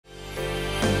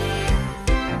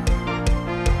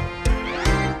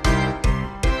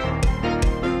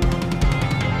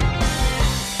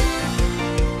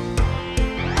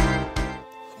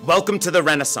Welcome to the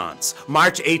Renaissance,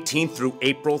 March 18th through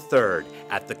April 3rd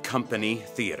at the Company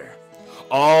Theater.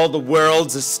 All the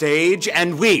world's a stage,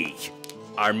 and we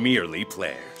are merely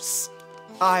players.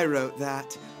 I wrote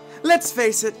that. Let's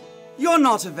face it, you're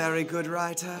not a very good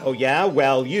writer. Oh yeah?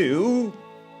 Well, you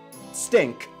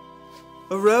stink.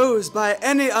 A rose by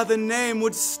any other name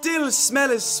would still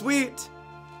smell as sweet.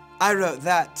 I wrote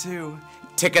that too.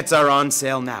 Tickets are on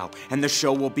sale now, and the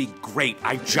show will be great.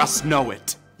 I just know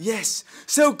it. Yes,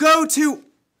 so go to...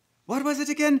 what was it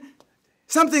again?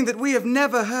 Something that we have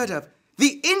never heard of.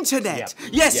 The internet!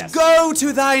 Yep. Yes, go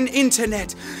to thine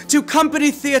internet, to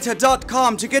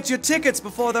companytheater.com to get your tickets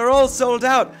before they're all sold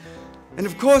out. And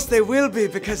of course they will be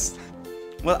because,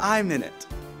 well, I'm in it.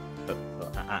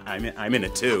 I'm in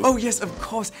it too. Oh yes, of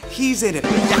course, he's in it.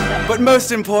 But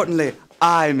most importantly,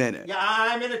 I'm in it. Yeah,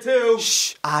 I'm in it too.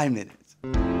 Shh, I'm in it.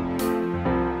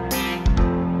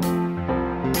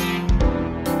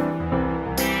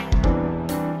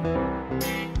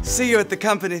 See you at the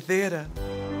Company Theater.